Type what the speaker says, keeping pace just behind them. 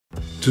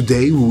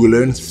Today we will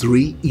learn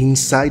 3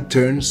 inside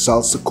turn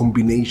salsa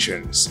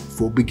combinations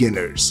for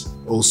beginners,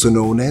 also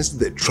known as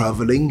the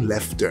traveling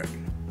left turn.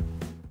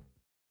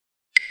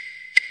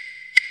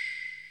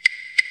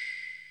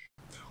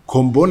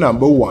 Combo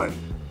number 1.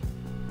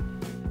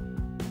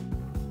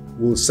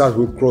 We'll start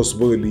with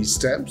crossbody lead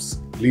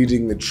steps,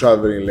 leading the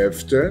traveling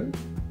left turn,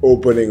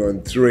 opening on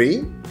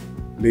 3,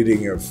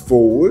 leading her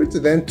forward,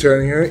 then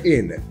turning her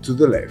in to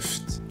the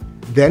left.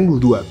 Then we'll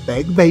do a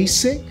back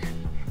basic,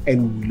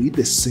 and we'll lead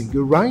the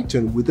single right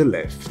turn with the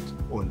left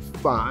on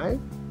 5,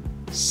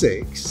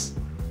 6,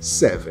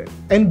 7,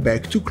 and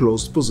back to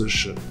closed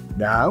position.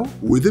 Now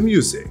with the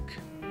music.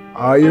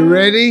 Are you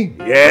ready?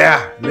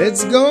 Yeah,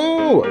 let's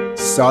go!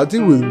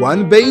 Starting with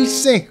 1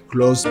 basic,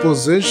 closed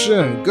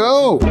position,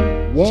 go!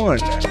 1,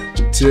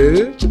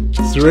 2,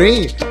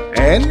 3,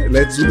 and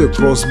let's do the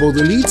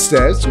crossbody lead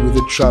steps with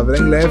the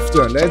traveling left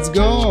turn. Let's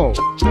go!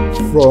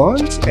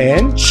 Front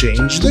and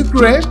change the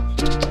grip,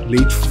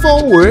 lead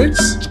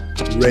forwards,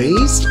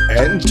 raise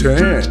and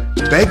turn.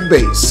 Back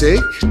basic,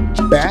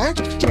 back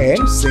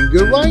and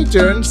single right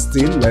turn,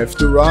 still left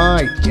to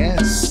right,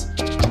 yes.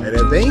 And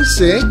a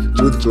basic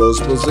with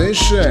closed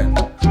position.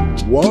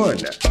 1,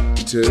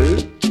 2,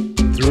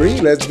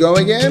 3, let's go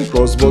again.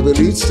 Crossbody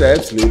lead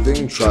steps,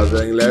 leading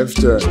traveling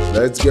left turn.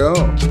 Let's go.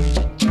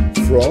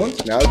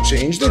 Front, now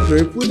change the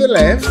grip with the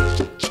left.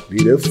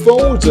 Lead her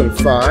forwards on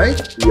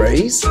 5,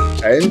 raise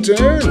and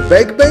turn.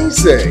 Back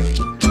basic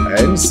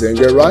and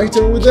single right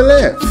turn with the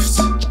left.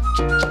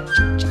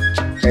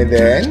 And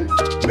then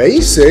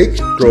basic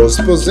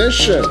closed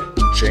position.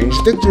 Change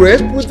the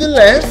grip with the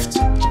left.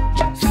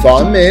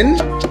 Thumb in.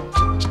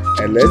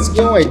 And let's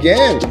go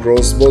again.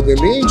 Crossbody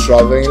lead,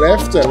 traveling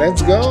left turn.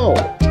 Let's go.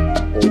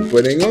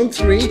 Opening on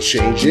 3,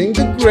 changing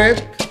the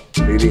grip,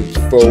 leading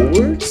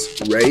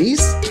forwards,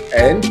 raise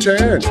and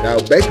turn. Now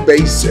back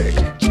basic,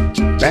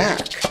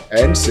 back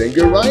and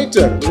single right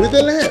turn with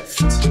the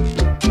left.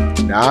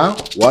 Now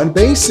 1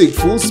 basic,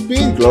 full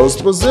speed,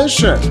 closed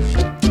position.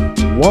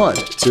 1,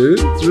 2,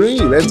 3,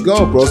 let's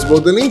go.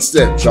 Crossbody lead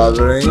step,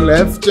 traveling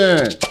left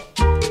turn.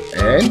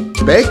 And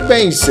back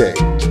basic,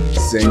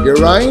 single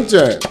right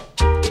turn.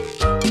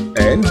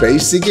 And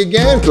basic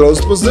again,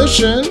 closed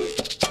position.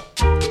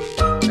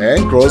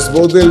 And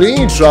crossbody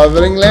lead,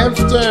 traveling left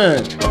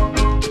turn.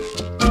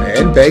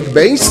 And back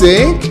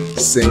basic,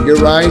 single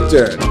right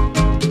turn.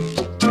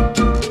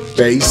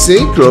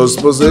 Basic, closed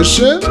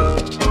position.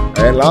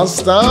 And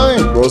last time,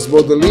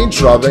 crossbody lead,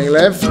 traveling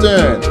left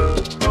turn.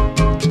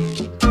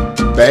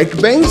 Back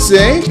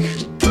basic,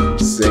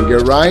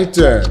 single right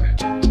turn.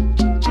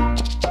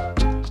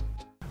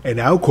 And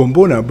now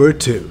combo number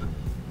 2.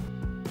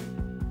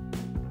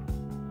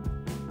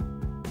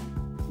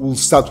 We'll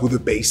start with a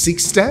basic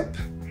step,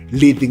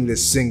 leading the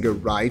single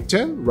right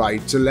turn,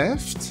 right to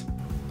left.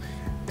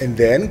 And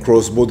then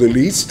crossbody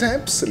lead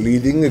steps,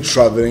 leading the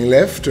traveling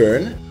left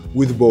turn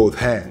with both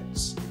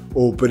hands.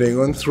 Opening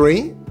on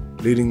 3,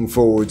 leading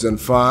forwards on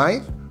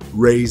 5,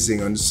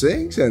 raising on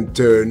 6 and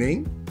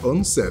turning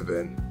on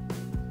 7.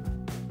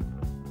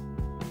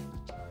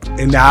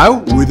 And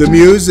now with the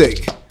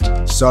music.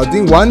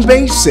 Starting 1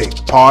 basic,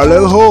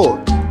 parallel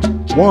hold.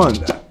 1,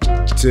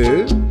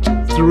 2,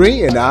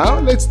 3, and now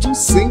let's do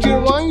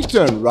single right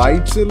turn,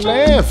 right to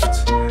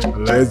left.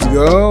 Let's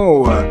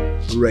go.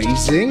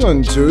 Raising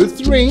on 2,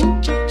 3,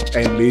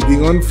 and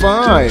leading on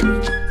 5.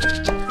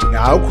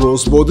 Now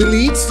crossbody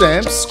lead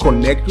steps,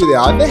 connect with the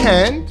other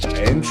hand,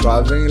 and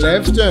traveling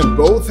left turn,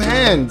 both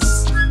hands.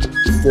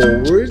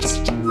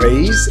 Forwards,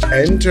 raise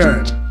and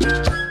turn.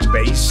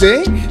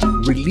 Basic,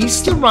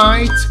 release the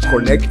right,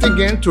 connect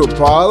again to a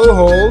parallel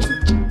hold,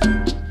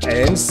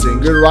 and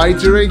single right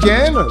turn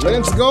again.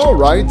 Let's go,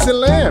 right to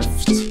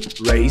left.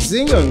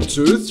 Raising on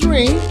 2,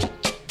 3,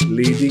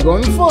 leading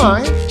on 5.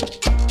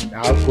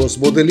 Now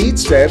crossbody lead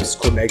steps,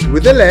 connect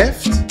with the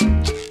left,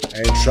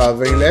 and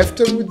traveling left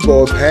turn with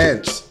both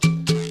hands.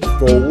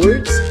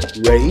 Forwards,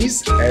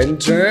 raise and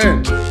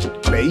turn.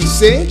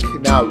 Basic,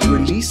 now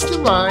release the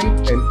right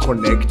and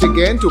connect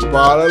again to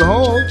parallel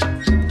hold.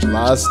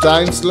 Last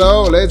time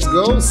slow, let's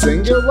go,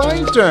 single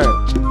right turn.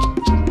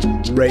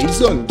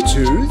 Raise on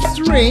 2,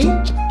 3,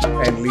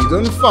 and lead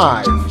on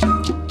 5.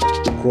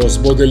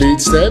 Crossbody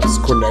lead steps,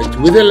 connect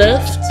with the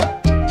left,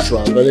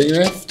 traveling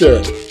left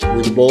turn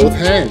with both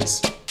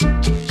hands.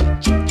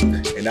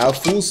 And now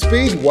full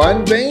speed,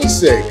 1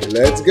 basic,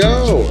 let's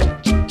go.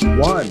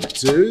 1,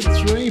 2,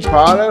 3,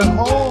 parallel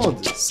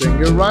hold,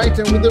 single right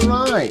turn with the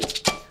right.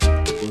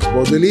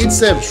 Crossbody lead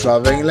step,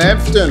 traveling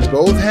left turn,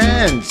 both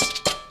hands.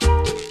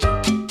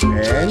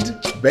 And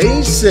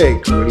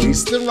basic,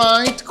 release the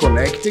right,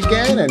 connect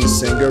again and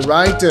single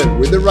right turn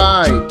with the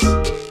right.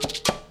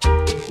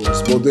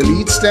 Crossbody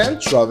lead step,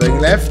 traveling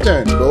left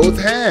turn, both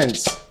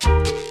hands.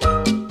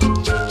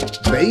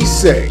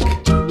 Basic,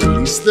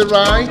 release the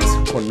right,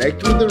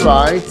 connect with the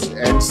right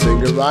and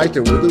single right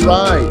turn with the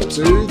right.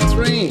 2,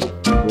 3.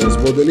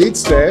 Crossbody lead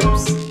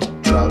steps,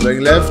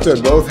 traveling left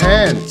turn, both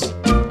hands.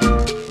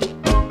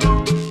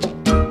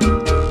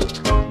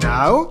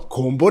 Now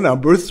combo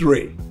number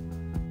 3.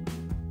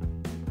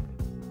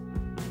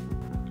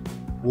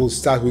 We'll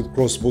start with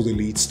cross-body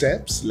lead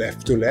steps,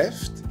 left to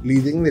left,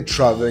 leading the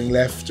traveling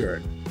left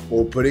turn.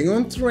 Opening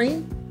on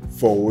 3,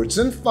 forwards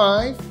on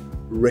 5,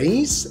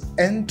 raise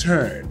and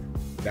turn.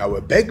 Now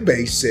a back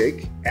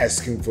basic,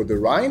 asking for the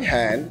right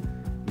hand,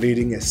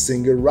 leading a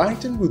single right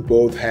turn with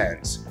both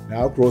hands.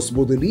 Now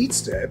cross-body lead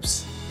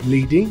steps,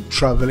 leading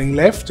traveling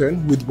left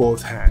turn with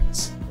both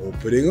hands.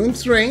 Opening on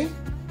 3,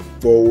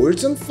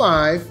 forwards on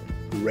 5,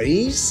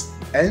 raise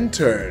and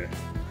turn.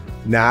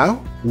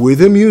 Now with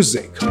the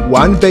music,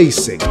 one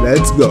basic,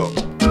 let's go.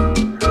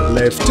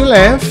 Left to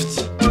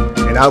left,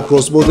 and now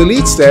cross-body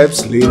lead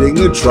steps, leading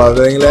the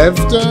traveling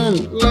left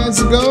turn.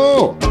 Let's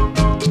go.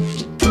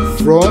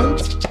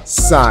 Front,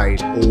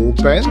 side,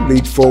 open,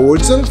 lead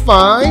forwards on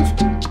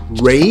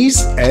 5,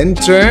 raise and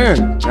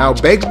turn. Now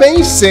back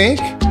basic,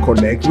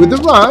 connect with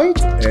the right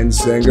and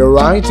single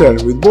right turn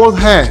with both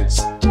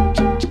hands.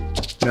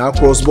 Now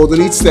cross-body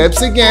lead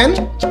steps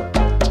again,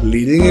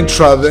 leading and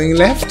traveling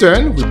left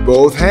turn with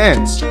both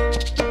hands.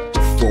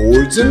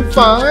 Forwards and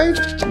 5,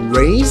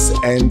 raise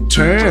and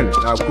turn.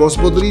 Now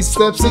cross-body lead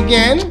steps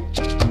again,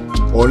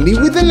 only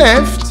with the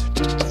left.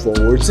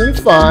 Forwards and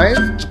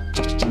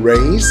 5,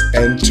 raise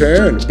and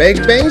turn. Back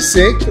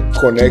basic,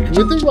 connect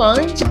with the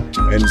right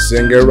and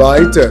single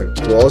right turn,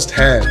 crossed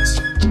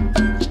hands.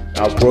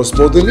 Now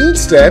cross-body lead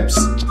steps,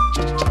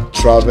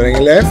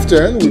 traveling left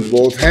turn with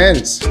both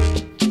hands.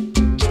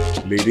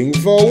 Leading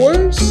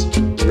forwards,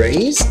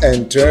 raise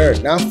and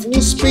turn. Now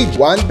full speed,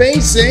 one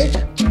basic.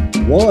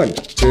 1,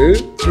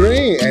 2,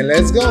 3, and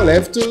let's go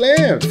left to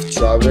left,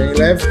 traveling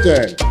left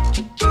turn.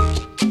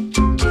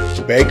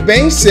 Back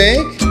basic,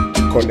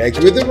 connect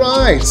with the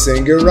right,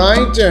 single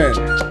right turn.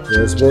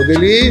 Cross-body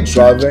lead,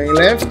 traveling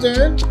left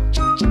turn.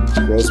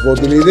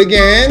 Cross-body lead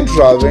again,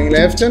 traveling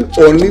left turn,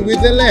 only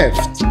with the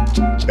left.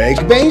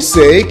 Back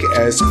basic,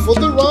 ask for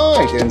the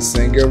right and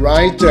single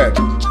right turn.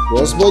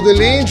 Cross-body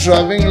lead,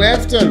 traveling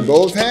left turn,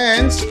 both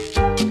hands.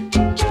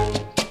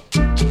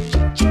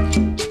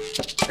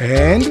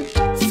 And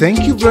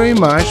thank you very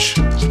much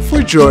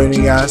for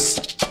joining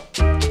us.